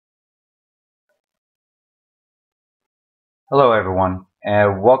Hello everyone,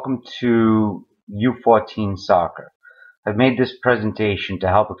 and welcome to U14 Soccer. I've made this presentation to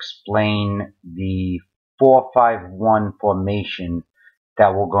help explain the 4-5-1 formation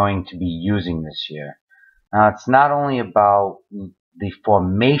that we're going to be using this year. Now, it's not only about the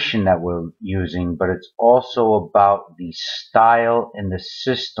formation that we're using, but it's also about the style and the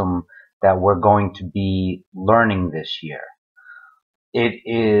system that we're going to be learning this year. It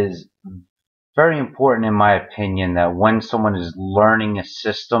is very important, in my opinion, that when someone is learning a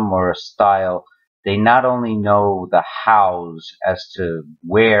system or a style, they not only know the hows as to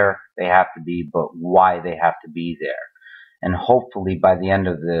where they have to be, but why they have to be there. And hopefully by the end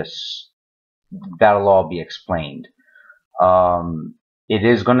of this, that'll all be explained. It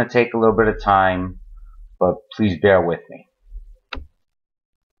is going to take a little bit of time, but please bear with me.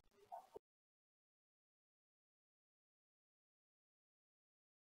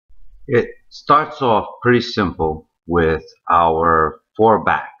 It starts off pretty simple with our four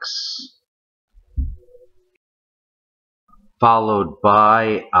backs, followed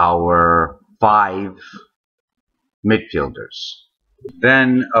by our five midfielders.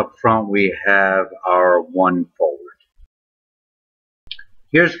 Then up front we have our one forward.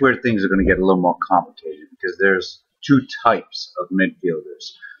 Here's where things are going to get a little more complicated because there's two types of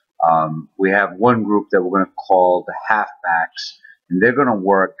midfielders. We have one group that we're going to call the halfbacks, and they're going to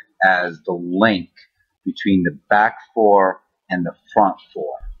work as the link between the back four and the front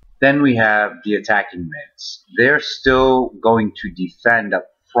four. Then we have the attacking mids. They're still going to defend up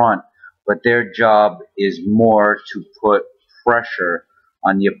front, but their job is more to put pressure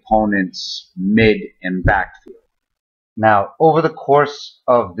on the opponent's mid and backfield. Now, over the course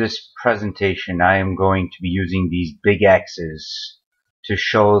of this presentation, I am going to be using these big X's to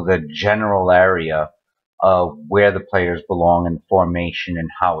show the general area of where the players belong in the formation and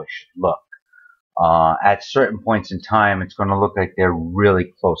how it should look. At certain points in time, it's going to look like they're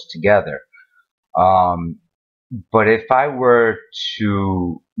really close together. But if I were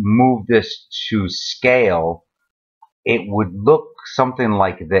to move this to scale, it would look something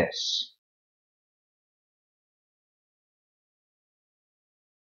like this.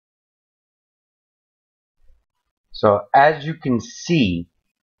 So as you can see,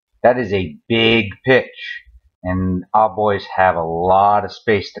 that is a big pitch, and our boys have a lot of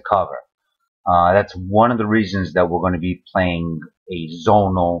space to cover. That's one of the reasons that we're going to be playing a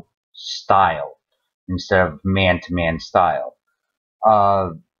zonal style instead of man-to-man style.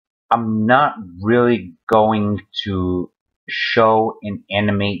 I'm not really going to show and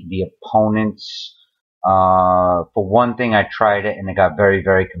animate the opponents. For one thing, I tried it and it got very,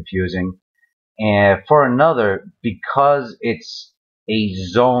 very confusing. And for another, because it's a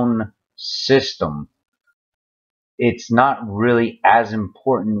zone system, it's not really as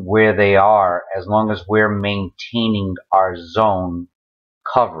important where they are as long as we're maintaining our zone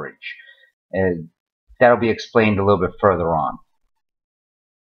coverage. And that'll be explained a little bit further on.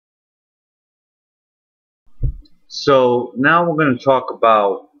 So now we're going to talk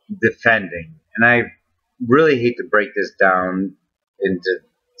about defending. And I really hate to break this down into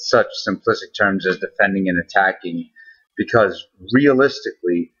such simplistic terms as defending and attacking, because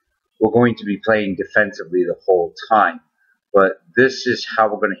realistically, we're going to be playing defensively the whole time. But this is how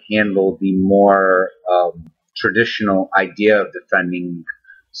we're going to handle the more traditional idea of defending,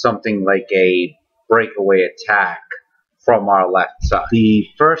 something like a breakaway attack from our left side. The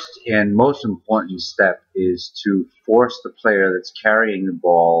first and most important step is to force the player that's carrying the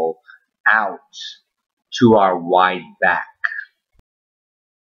ball out to our wide back.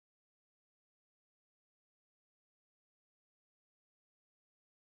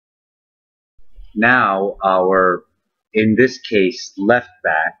 Now our, in this case, left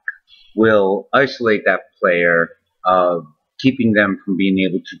back will isolate that player, keeping them from being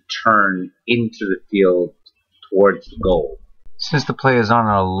able to turn into the field towards the goal. Since the play is on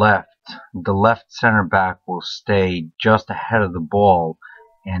our left, the left center back will stay just ahead of the ball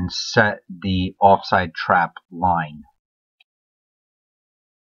and set the offside trap line.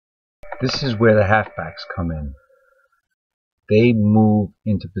 This is where the halfbacks come in. They move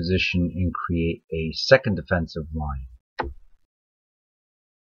into position and create a second defensive line.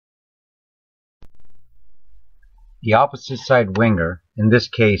 The opposite side winger, in this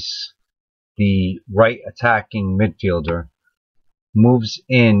case the right attacking midfielder, moves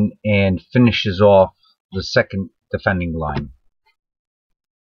in and finishes off the second defending line.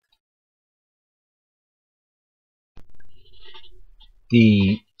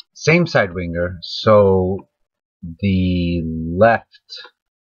 The same side winger, so the left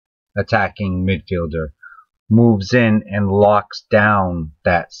attacking midfielder, moves in and locks down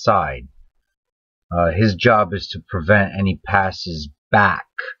that side. His job is to prevent any passes back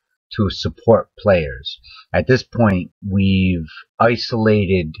to support players. At this point, we've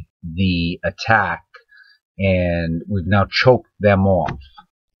isolated the attack and we've now choked them off.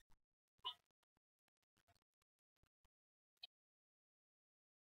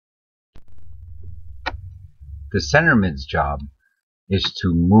 The center mid's job is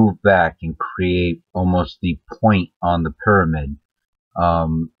to move back and create almost the point on the pyramid.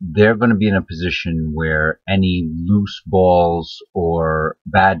 They're going to be in a position where any loose balls or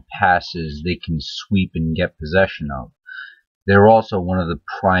bad passes they can sweep and get possession of. They're also one of the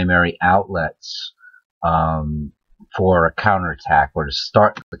primary outlets for a counterattack or to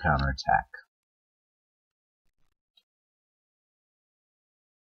start the counterattack.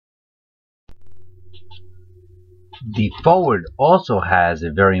 The forward also has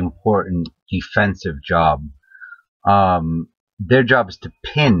a very important defensive job. Their job is to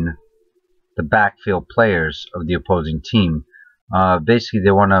pin the backfield players of the opposing team. Basically,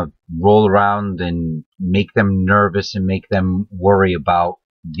 they want to roll around and make them nervous and make them worry about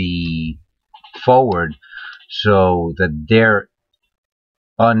the forward so that they're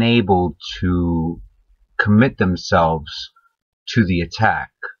unable to commit themselves to the attack.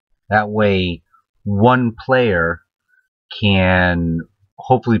 That way, one player can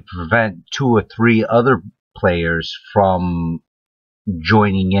hopefully prevent 2 or 3 other players from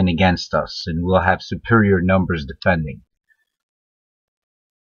joining in against us, and we'll have superior numbers defending.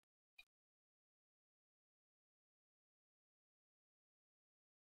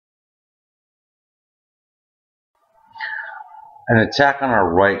 An attack on our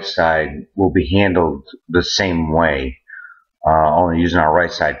right side will be handled the same way, only using our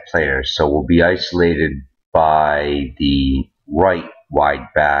right side players. So we'll be isolated by the right wide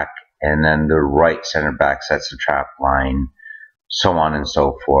back, and then the right center back sets the trap line, so on and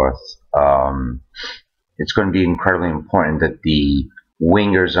so forth. It's going to be incredibly important that the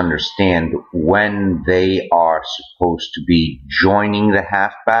wingers understand when they are supposed to be joining the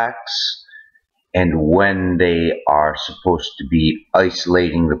halfbacks and when they are supposed to be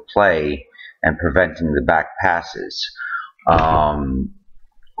isolating the play and preventing the back passes.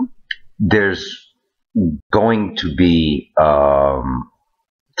 There's going to be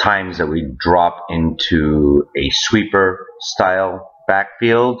times that we drop into a sweeper style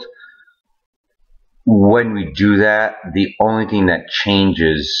backfield. When we do that, the only thing that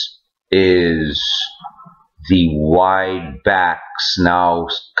changes is the wide backs now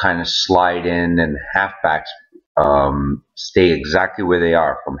kind of slide in, and halfbacks stay exactly where they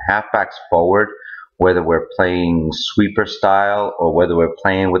are. From halfbacks forward, whether we're playing sweeper style or whether we're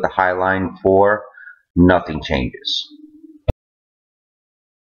playing with a high line 4, nothing changes.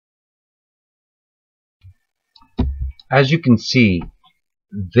 As you can see,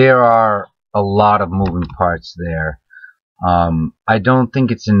 there are a lot of moving parts there. I don't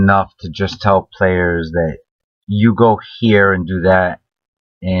think it's enough to just tell players that you go here and do that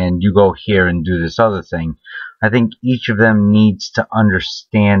and you go here and do this other thing. I think each of them needs to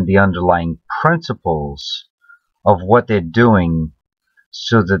understand the underlying principles of what they're doing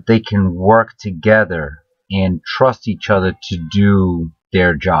so that they can work together and trust each other to do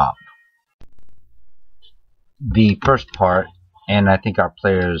their job. The first part, and I think our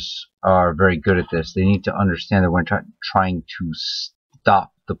players are very good at this, they need to understand that we're trying to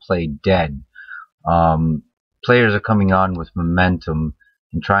stop the play dead. Players are coming on with momentum,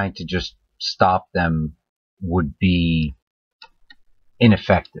 and trying to just stop them would be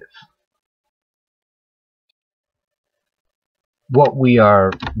ineffective. What we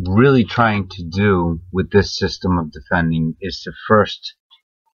are really trying to do with this system of defending is to first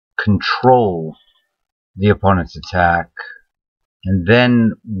control the opponent's attack, and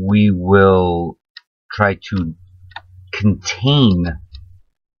then we will try to contain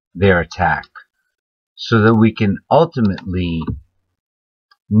their attack so that we can ultimately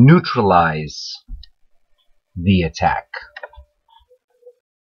neutralize the attack.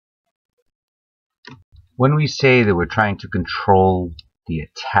 When we say that we're trying to control the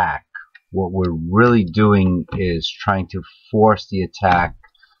attack, what we're really doing is trying to force the attack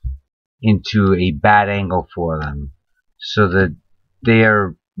into a bad angle for them so that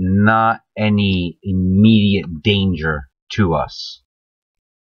they're not any immediate danger to us.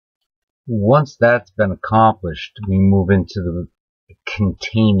 Once that's been accomplished, we move into the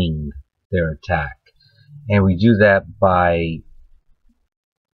containing their attack, and we do that by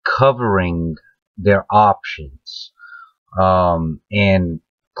covering their options and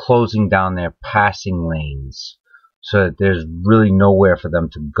closing down their passing lanes so that there's really nowhere for them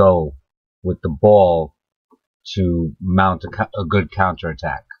to go with the ball to mount a good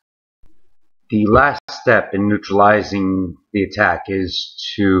counterattack. The last step in neutralizing the attack is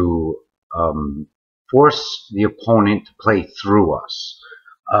to force the opponent to play through us.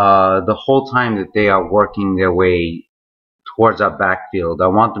 The whole time that they are working their way towards our backfield, I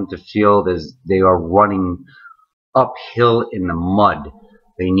want them to feel as they are running uphill in the mud.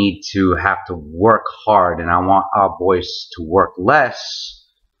 They need to have to work hard, and I want our boys to work less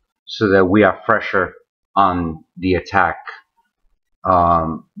so that we are fresher on the attack.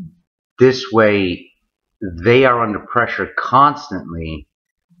 This way, they are under pressure constantly,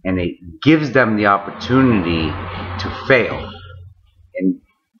 and it gives them the opportunity to fail. And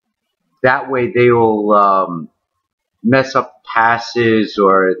that way, they will mess up passes,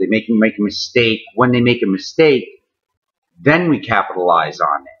 or they make a mistake. When they make a mistake, then we capitalize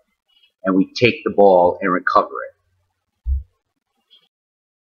on it, and we take the ball and recover it.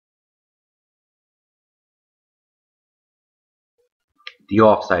 The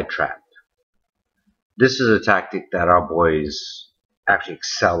offside trap. This is a tactic that our boys actually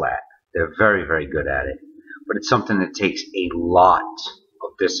excel at. They're very, very good at it. But it's something that takes a lot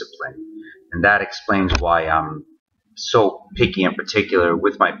of discipline. And that explains why I'm so picky in particular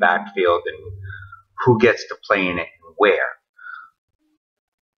with my backfield and who gets to play in it and where.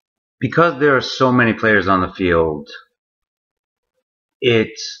 Because there are so many players on the field,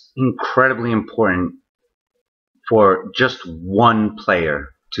 it's incredibly important for just one player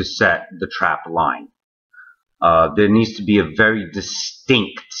to set the trap line. There needs to be a very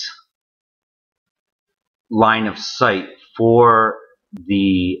distinct line of sight for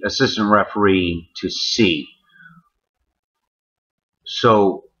the assistant referee to see.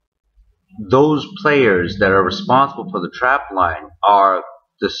 So those players that are responsible for the trap line are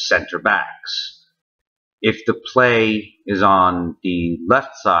the center backs. If the play is on the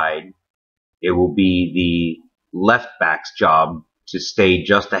left side, it will be the left back's job to stay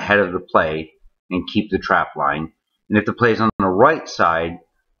just ahead of the play and keep the trap line. And if the play is on the right side,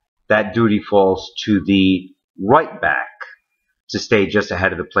 that duty falls to the right back to stay just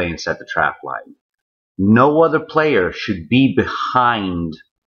ahead of the play and set the trap line. No other player should be behind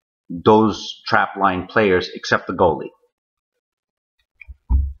those trap line players except the goalie.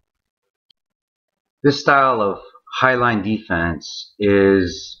 This style of highline defense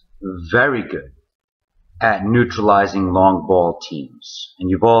is very good at neutralizing long ball teams. And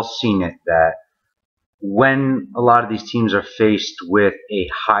you've all seen it, that when a lot of these teams are faced with a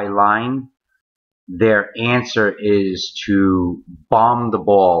high line, their answer is to bomb the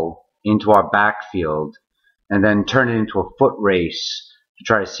ball into our backfield and then turn it into a foot race to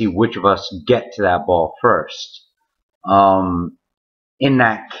try to see which of us get to that ball first. In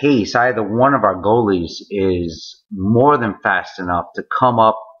that case, either one of our goalies is more than fast enough to come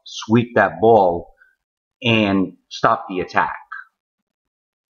up, sweep that ball, and stop the attack.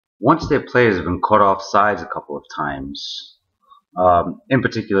 Once their players have been caught off sides a couple of times, in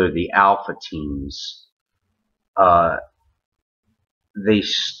particular the alpha teams, they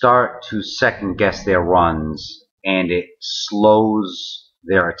start to second guess their runs, and it slows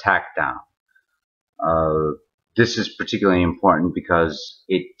their attack down. This is particularly important because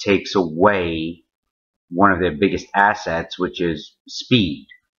it takes away one of their biggest assets, which is speed.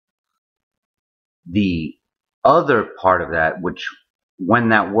 The other part of that, which when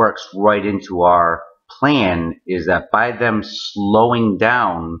that works right into our plan, is that by them slowing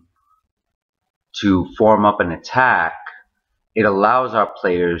down to form up an attack, it allows our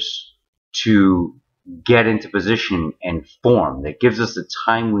players to get into position and form. That gives us the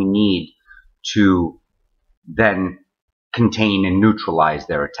time we need to then contain and neutralize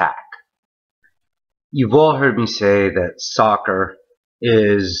their attack. You've all heard me say that soccer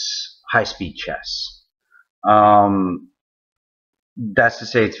is high-speed chess. That's to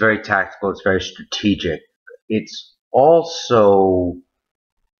say it's very tactical, it's very strategic. It's also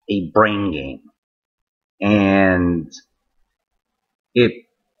a brain game. And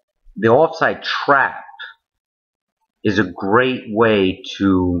the offside trap is a great way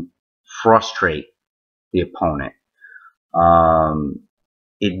to frustrate the opponent.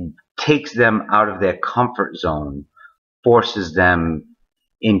 It takes them out of their comfort zone, forces them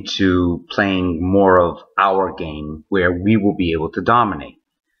into playing more of our game where we will be able to dominate.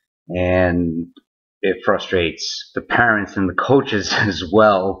 And it frustrates the parents and the coaches as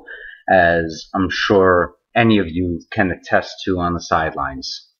well, as I'm sure any of you can attest to on the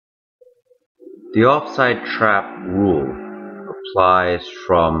sidelines. The offside trap rule applies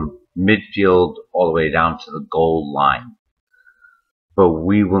from midfield all the way down to the goal line. But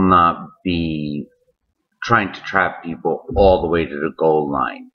we will not be trying to trap people all the way to the goal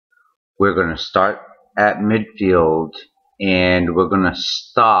line. We're going to start at midfield and we're going to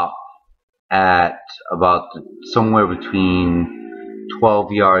stop at about somewhere between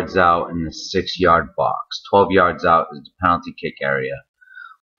 12 yards out in the 6-yard box. 12 yards out is the penalty kick area.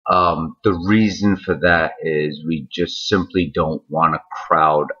 The reason for that is we just simply don't want to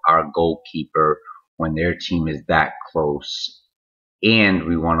crowd our goalkeeper when their team is that close, and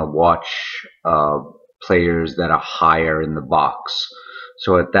we want to watch players that are higher in the box.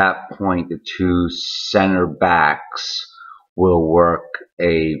 So at that point, the two center backs will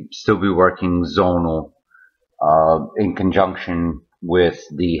still be working zonal in conjunction with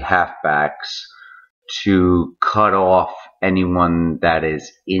the halfbacks to cut off anyone that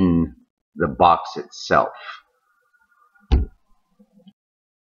is in the box itself.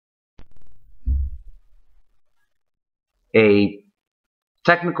 A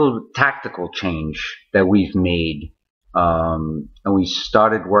tactical change that we've made, and we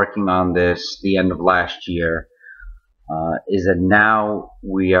started working on this the end of last year, is that now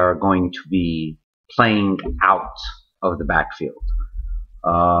we are going to be playing out of the backfield.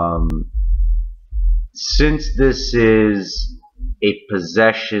 Since this is a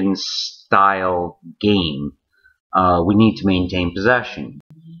possession style game, we need to maintain possession,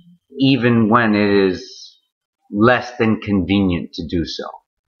 even when it is less than convenient to do so.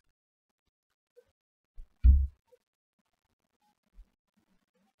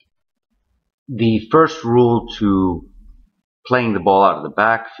 The first rule to playing the ball out of the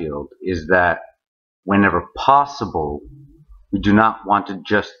backfield is that whenever possible, we do not want to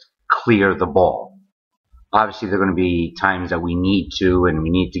just clear the ball. Obviously, there are going to be times that we need to, and we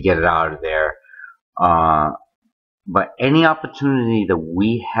need to get it out of there. But any opportunity that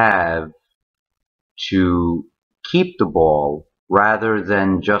we have to keep the ball, rather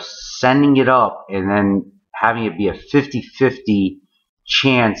than just sending it up and then having it be a 50-50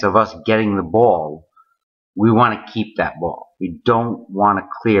 chance of us getting the ball, we want to keep that ball. We don't want to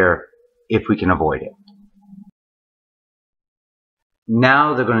clear if we can avoid it.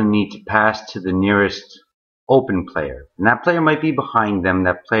 Now they're going to need to pass to the nearest open player, and that player might be behind them,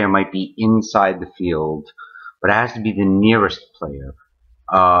 that player might be inside the field, but it has to be the nearest player,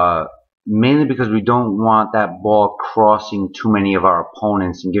 mainly because we don't want that ball crossing too many of our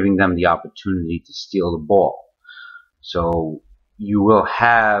opponents and giving them the opportunity to steal the ball. So you will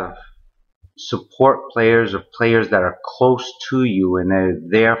have support players or players that are close to you, and they're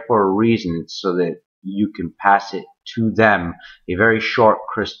there for a reason, so that you can pass it to them, a very short,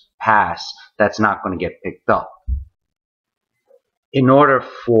 crisp pass that's not going to get picked up. In order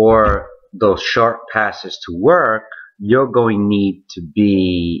for those short passes to work, you're going to need to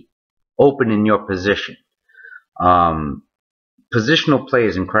be open in your position. Positional play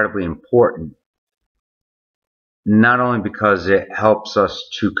is incredibly important, not only because it helps us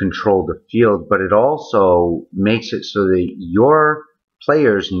to control the field, but it also makes it so that your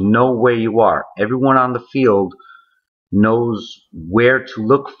players know where you are. Everyone on the field knows where to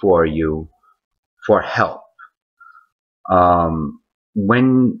look for you for help.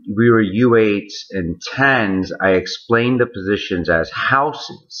 When we were U8s and 10s, I explained the positions as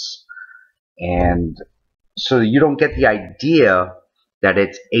houses, and so you don't get the idea that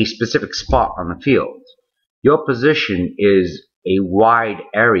it's a specific spot on the field. Your position is a wide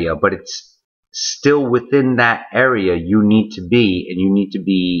area, but it's still within that area you need to be, and you need to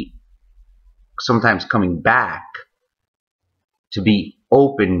be sometimes coming back to be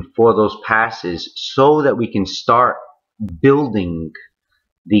open for those passes so that we can start building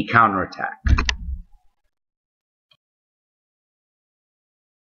the counterattack.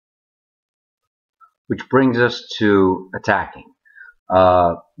 Which brings us to attacking.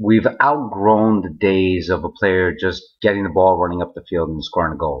 We've outgrown the days of a player just getting the ball, running up the field, and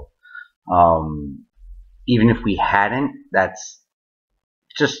scoring a goal. Even if we hadn't, that's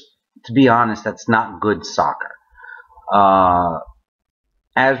just, to be honest, that's not good soccer.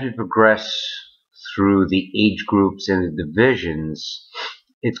 As we progress through the age groups and the divisions,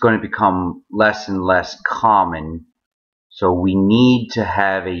 it's going to become less and less common. So we need to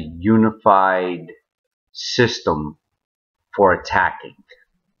have a unified system for attacking.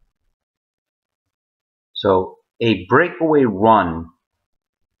 So a breakaway run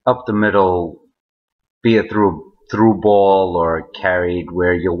up the middle, be it through ball or carried,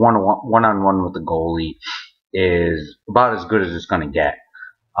 where you're one-on-one with the goalie, is about as good as it's going to get.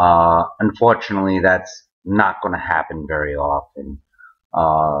 Unfortunately, that's not going to happen very often.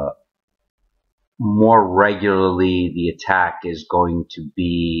 More regularly, the attack is going to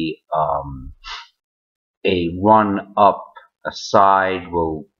be a run up a side.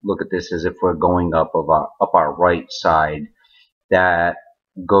 We'll look at this as if we're going up our right side, that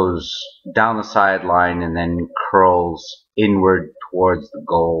goes down the sideline and then curls inward towards the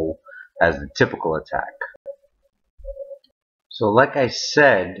goal. as the typical attack. So like I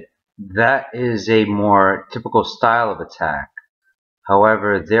said, that is a more typical style of attack.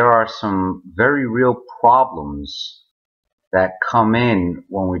 However, there are some very real problems that come in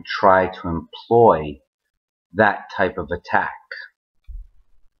when we try to employ that type of attack.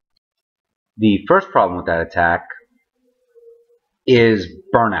 The first problem with that attack is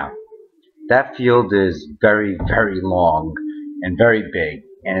burnout. That field is very, very long and very big,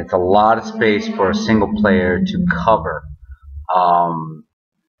 and it's a lot of space for a single player to cover.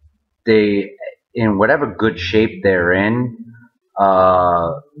 In whatever good shape they're in,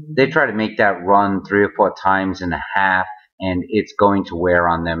 they try to make that run 3 or 4 times in a half, and it's going to wear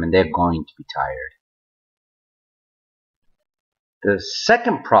on them, and they're going to be tired. The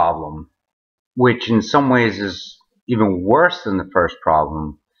second problem, which in some ways is even worse than the first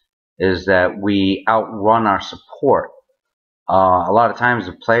problem, is that we outrun our support. A lot of times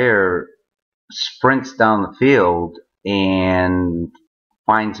the player sprints down the field and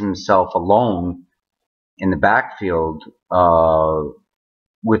finds himself alone in the backfield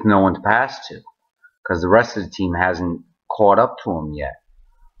with no one to pass to, because the rest of the team hasn't caught up to him yet.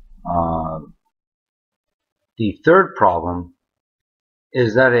 The third problem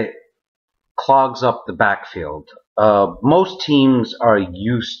is that it clogs up the backfield. Most teams are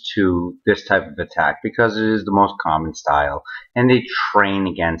used to this type of attack because it is the most common style, and they train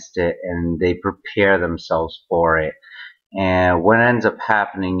against it and they prepare themselves for it. And what ends up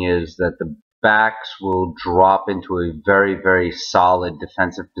happening is that the backs will drop into a very, very solid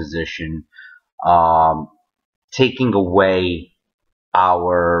defensive position, taking away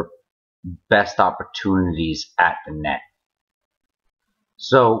our best opportunities at the net.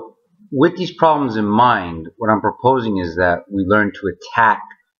 So with these problems in mind, what I'm proposing is that we learn to attack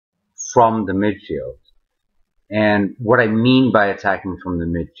from the midfield. And what I mean by attacking from the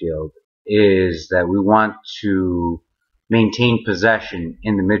midfield is that we want to maintain possession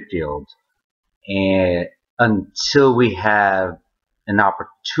in the midfield until we have an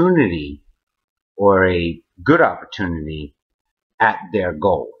opportunity or a good opportunity at their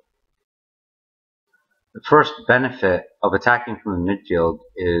goal. The first benefit of attacking from the midfield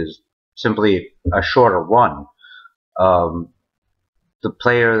is simply a shorter run. The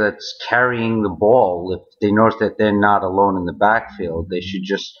player that's carrying the ball, if they notice that they're not alone in the backfield, they should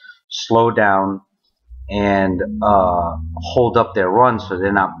just slow down and hold up their run so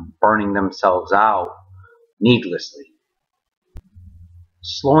they're not burning themselves out needlessly.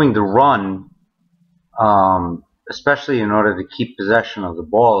 Slowing the run, especially in order to keep possession of the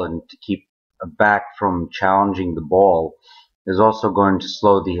ball and to keep a back from challenging the ball, is also going to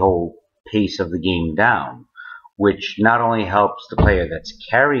slow the whole pace of the game down, which not only helps the player that's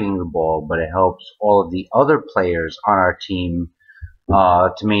carrying the ball, but it helps all of the other players on our team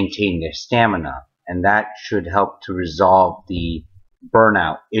to maintain their stamina, and that should help to resolve the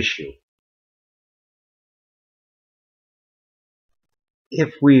burnout issue.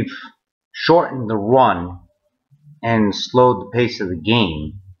 If we've shortened the run and slowed the pace of the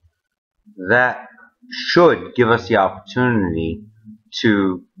game, that should give us the opportunity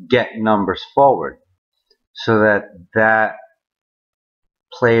to get numbers forward, so that that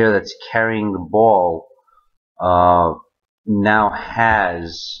player that's carrying the ball now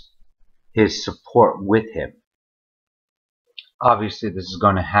has his support with him. Obviously this is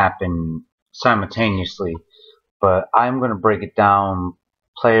going to happen simultaneously, but I'm going to break it down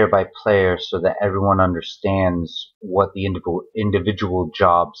player by player so that everyone understands what the individual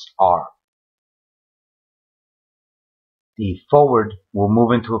jobs are. The forward will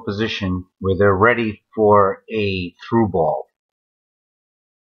move into a position where they're ready for a through ball.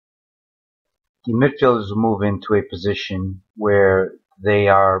 The midfielders will move into a position where they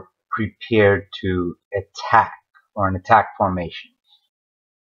are prepared to attack, or an attack formation.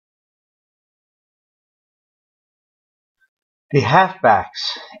 The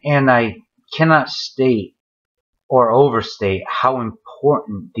halfbacks, and I cannot state or overstate how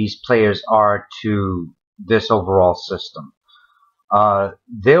important these players are to this overall system.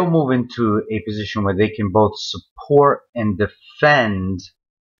 They'll move into a position where they can both support and defend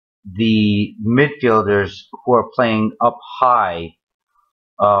the midfielders who are playing up high,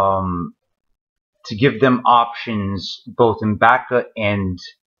 to give them options both in backup and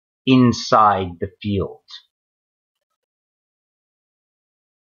inside the field.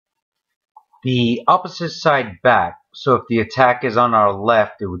 The opposite side back, so if the attack is on our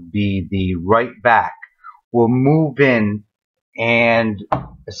left, it would be the right back, will move in and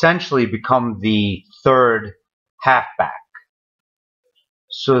essentially become the third halfback.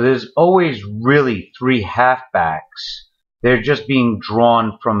 So there's always really 3 halfbacks. They're just being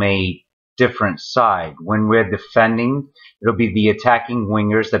drawn from a different side. When we're defending, it'll be the attacking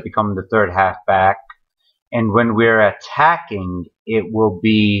wingers that become the third halfback. And when we're attacking, it will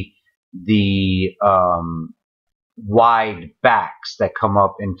be the wide backs that come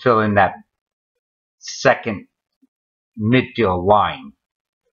up and fill in that second midfield line.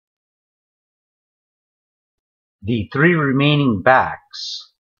 The three remaining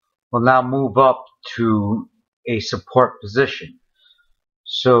backs will now move up to a support position.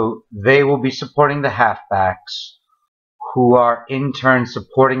 So they will be supporting the halfbacks, who are in turn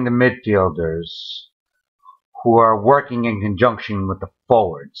supporting the midfielders, who are working in conjunction with the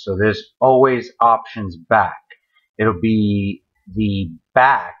forwards. So there's always options back. It'll be the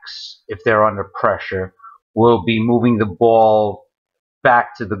backs, if they're under pressure, will be moving the ball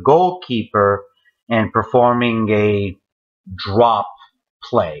back to the goalkeeper and performing a drop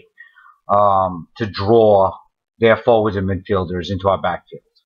play to draw their forwards and midfielders into our backfield.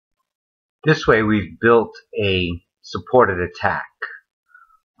 This way we've built a supported attack.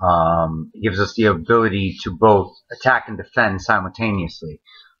 It gives us the ability to both attack and defend simultaneously.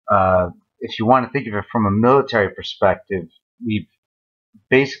 If you want to think of it from a military perspective, we've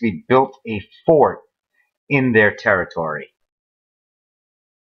basically built a fort in their territory.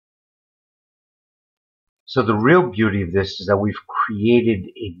 So the real beauty of this is that we've created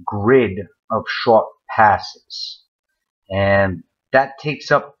a grid of short passes, and that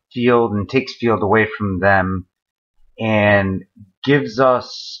takes up field and takes field away from them and gives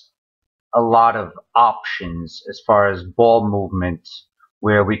us a lot of options as far as ball movement,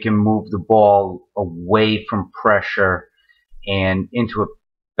 where we can move the ball away from pressure and into a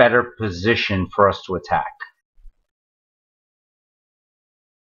better position for us to attack.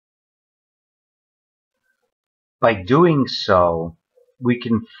 By doing so, we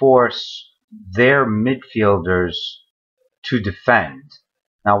can force their midfielders to defend.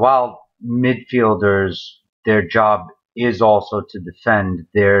 Now, while midfielders, their job is also to defend,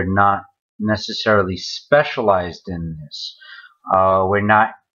 they're not necessarily specialized in this. We're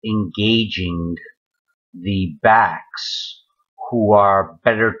not engaging the backs who are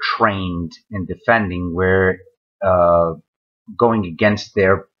better trained in defending. We're going against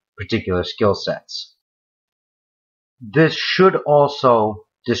their particular skill sets. This should also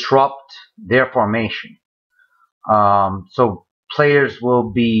disrupt their formation. So players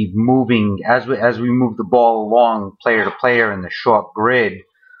will be moving as we move the ball along player to player in the short grid.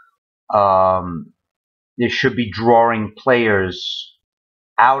 They should be drawing players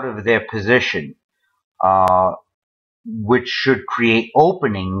out of their position, which should create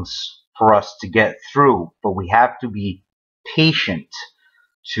openings for us to get through. But we have to be patient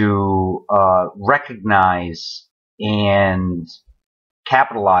to recognize and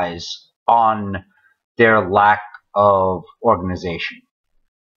capitalize on their lack of organization.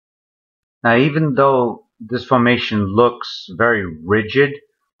 Now, even though this formation looks very rigid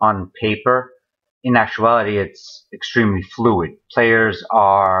on paper, in actuality it's extremely fluid. Players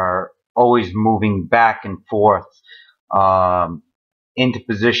are always moving back and forth into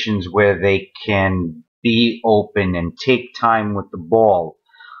positions where they can be open and take time with the ball.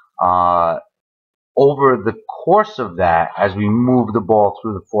 Over the course of that, as we move the ball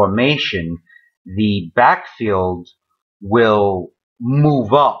through the formation, the backfield will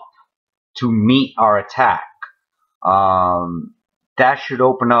move up to meet our attack. That should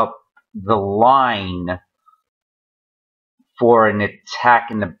open up the line for an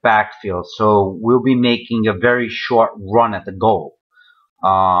attack in the backfield. So we'll be making a very short run at the goal.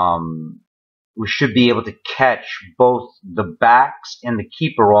 We should be able to catch both the backs and the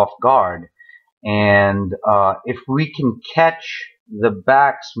keeper off guard. And if we can catch the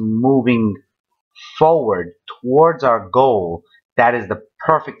backs moving forward towards our goal, that is the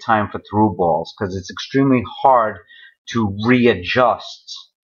perfect time for through balls, because it's extremely hard to readjust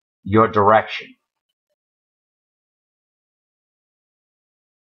your direction.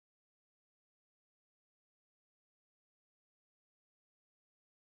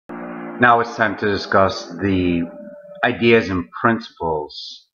 Now it's time to discuss the ideas and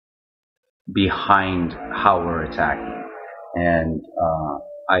principles behind how we're attacking. And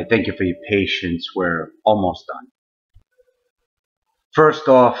I thank you for your patience. We're almost done. First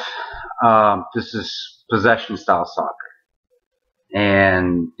off, this is possession style soccer.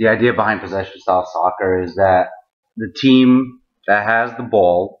 And the idea behind possession style soccer is that the team that has the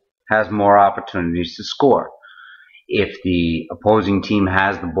ball has more opportunities to score. If the opposing team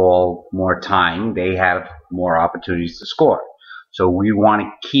has the ball more time, they have more opportunities to score. So we want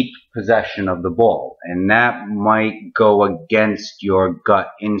to keep possession of the ball, and that might go against your gut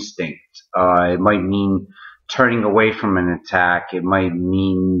instinct. It might mean turning away from an attack. It might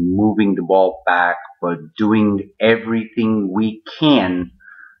mean moving the ball back, but doing everything we can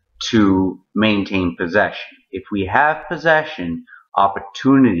to maintain possession. If we have possession,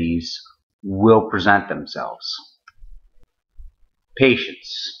 opportunities will present themselves.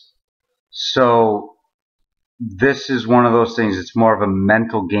 Patience. So this is one of those things, it's more of a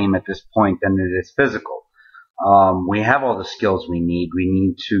mental game at this point than it is physical. We have all the skills we need. We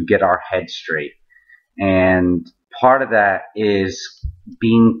need to get our head straight. And part of that is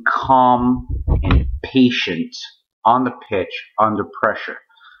being calm and patient on the pitch under pressure.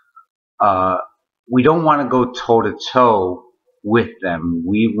 We don't want to go toe-to-toe with them.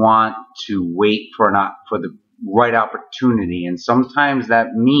 We want to wait for the right opportunity. And sometimes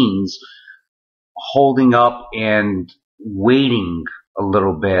that means holding up and waiting a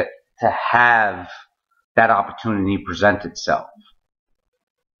little bit to have that opportunity present itself.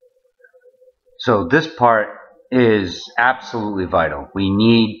 So this part is absolutely vital. We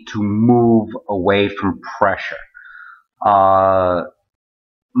need to move away from pressure.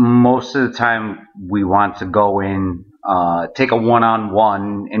 Most of the time we want to go in, take a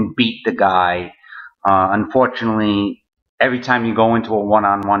one-on-one and beat the guy. Unfortunately, every time you go into a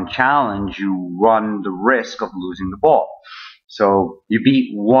one-on-one challenge, you run the risk of losing the ball. So you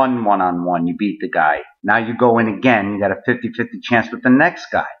beat one-on-one, you beat the guy. Now you go in again, you got a 50-50 chance with the next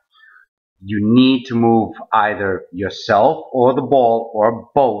guy. You need to move either yourself or the ball or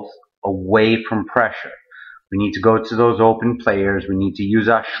both away from pressure. We need to go to those open players. We need to use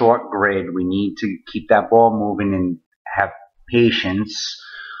our short grid. We need to keep that ball moving and have patience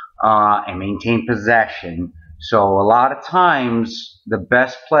and maintain possession. So a lot of times the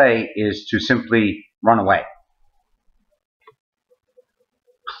best play is to simply run away.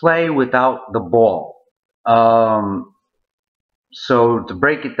 Play without the ball. So to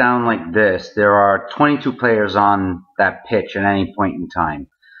break it down like this, there are 22 players on that pitch at any point in time.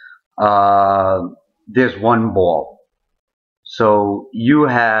 There's one ball. So you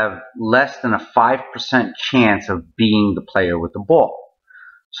have less than a 5% chance of being the player with the ball.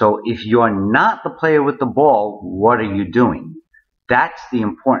 So if you're not the player with the ball, what are you doing? That's the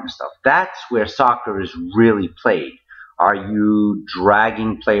important stuff. That's where soccer is really played. Are you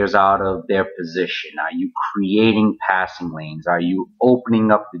dragging players out of their position? Are you creating passing lanes? Are you opening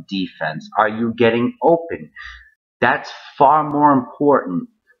up the defense? Are you getting open? That's far more important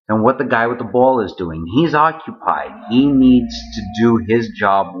than what the guy with the ball is doing. He's occupied. He needs to do his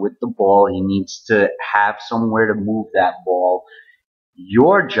job with the ball. He needs to have somewhere to move that ball.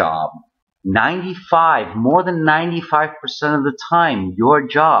 Your job, more than 95% of the time, your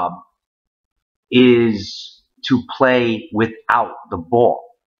job is to play without the ball.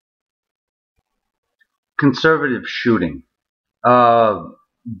 Conservative shooting.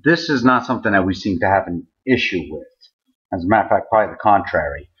 This is not something that we seem to have an issue with. As a matter of fact, probably the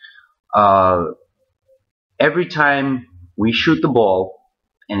contrary. Every time we shoot the ball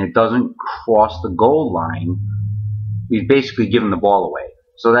and it doesn't cross the goal line, we've basically given the ball away.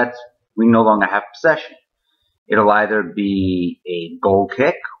 So we no longer have possession. It'll either be a goal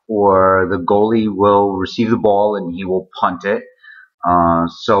kick or the goalie will receive the ball and he will punt it.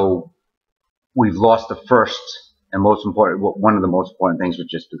 So we've lost the first and one of the most important things,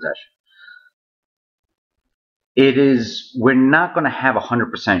 which is possession. We're not going to have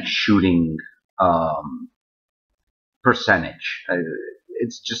 100% shooting percentage.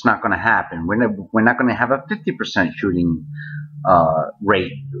 It's just not going to happen. We're not going to have a 50% shooting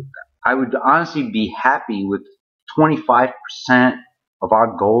rate. I would honestly be happy with 25% of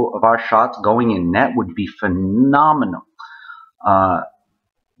our shots going in net would be phenomenal.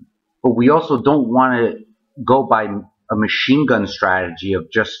 But we also don't want to go by a machine gun strategy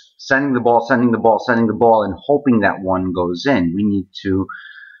of just sending the ball, and hoping that one goes in. We need to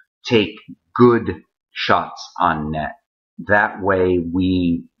take good shots on net. That way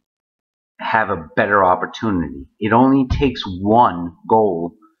we have a better opportunity. It only takes one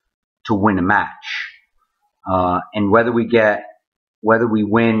goal to win a match. And whether we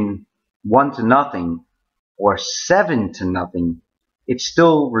win 1-0 or 7-0, it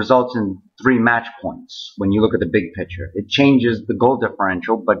still results in 3 match points when you look at the big picture. It changes the goal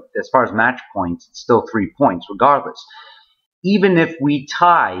differential, but as far as match points, it's still 3 points regardless. Even if we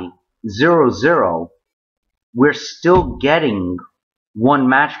tie 0-0, we're still getting 1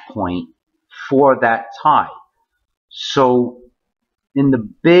 match point for that tie. So in the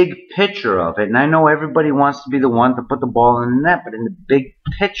big picture of it, and I know everybody wants to be the one to put the ball in the net, but in the big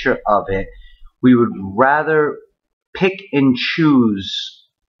picture of it, we would rather pick and choose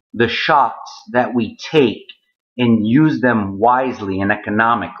the shots that we take and use them wisely and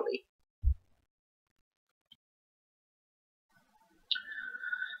economically.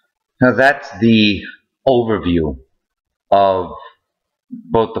 Now that's the overview of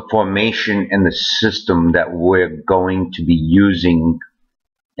both the formation and the system that we're going to be using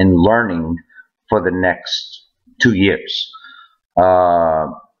and learning for the next 2 years.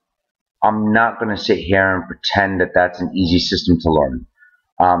 I'm not going to sit here and pretend that that's an easy system to learn.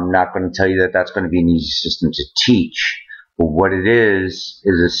 I'm not going to tell you that that's going to be an easy system to teach. But what it is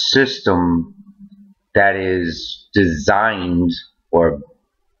a system that is designed or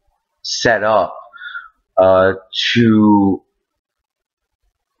set up to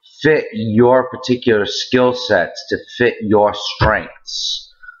fit your particular skill sets, to fit your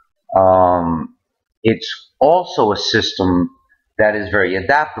strengths. It's also a system that is very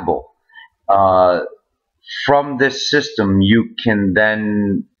adaptable. From this system, you can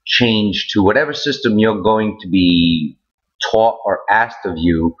then change to whatever system you're going to be taught or asked of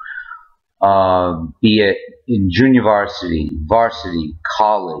you, be it in junior varsity, varsity,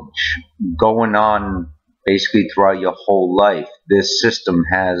 college, going on basically throughout your whole life. This system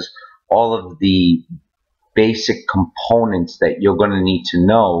has all of the basic components that you're going to need to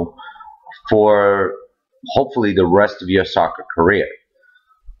know for hopefully the rest of your soccer career,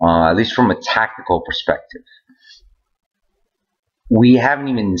 at least from a tactical perspective. We haven't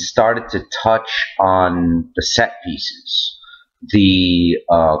even started to touch on the set pieces, the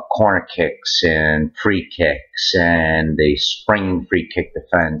corner kicks and free kicks and the springing free kick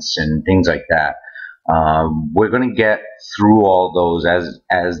defense and things like that. We're going to get through all those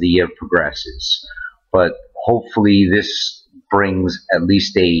as the year progresses, but hopefully this brings at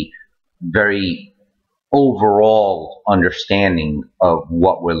least a very overall understanding of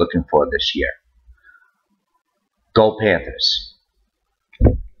what we're looking for this year. Go Panthers!